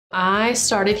I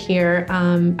started here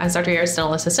as Dr. Garrett's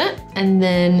dental assistant and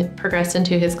then progressed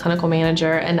into his clinical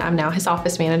manager, and I'm now his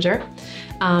office manager.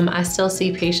 I still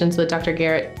see patients with Dr.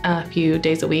 Garrett a few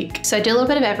days a week. So I do a little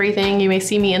bit of everything. You may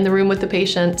see me in the room with the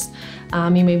patients.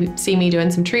 You may see me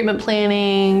doing some treatment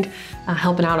planning,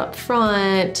 helping out up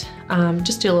front,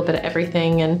 just do a little bit of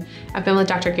everything. And I've been with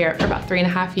Dr. Garrett for about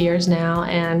 3.5 years now,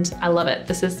 and I love it.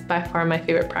 This is by far my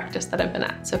favorite practice that I've been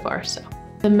at so far.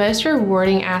 The most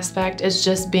rewarding aspect is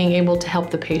just being able to help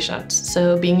the patient.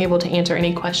 So being able to answer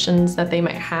any questions that they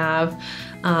might have,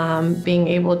 being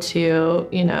able to,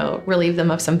 relieve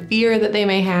them of some fear that they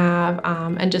may have,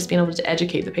 and just being able to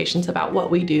educate the patients about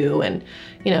what we do and,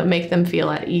 make them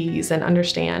feel at ease and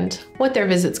understand what their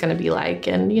visit's gonna be like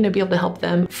and, be able to help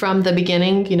them from the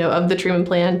beginning, of the treatment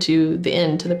plan to the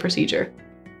end, to the procedure.